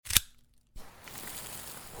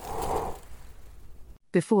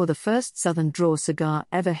Before the first Southern Draw cigar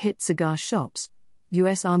ever hit cigar shops,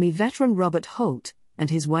 U.S. Army veteran Robert Holt and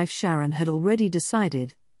his wife Sharon had already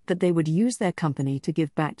decided that they would use their company to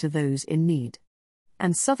give back to those in need.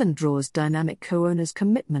 And Southern Draw's dynamic co-owner's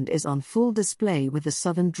commitment is on full display with the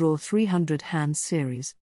Southern Draw 300 Hands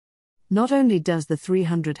series. Not only does the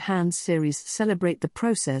 300 Hands series celebrate the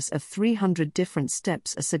process of 300 different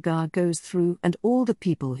steps a cigar goes through and all the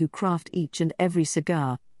people who craft each and every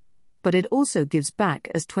cigar, but it also gives back,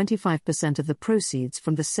 as 25% of the proceeds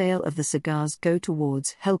from the sale of the cigars go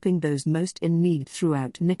towards helping those most in need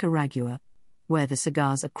throughout Nicaragua, where the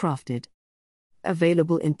cigars are crafted.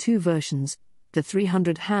 Available in two versions, the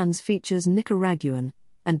 300 Hands features Nicaraguan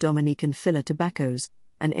and Dominican filler tobaccos,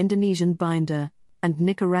 an Indonesian binder, and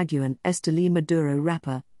Nicaraguan Esteli Maduro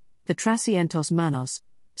wrapper. The Trasientos Manos,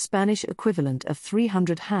 Spanish equivalent of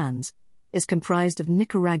 300 Hands, is comprised of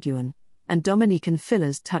Nicaraguan and Dominican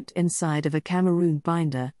fillers tucked inside of a Cameroon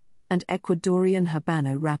binder, and Ecuadorian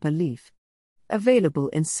Habano wrapper leaf. Available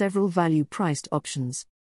in several value-priced options.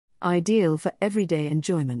 Ideal for everyday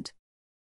enjoyment.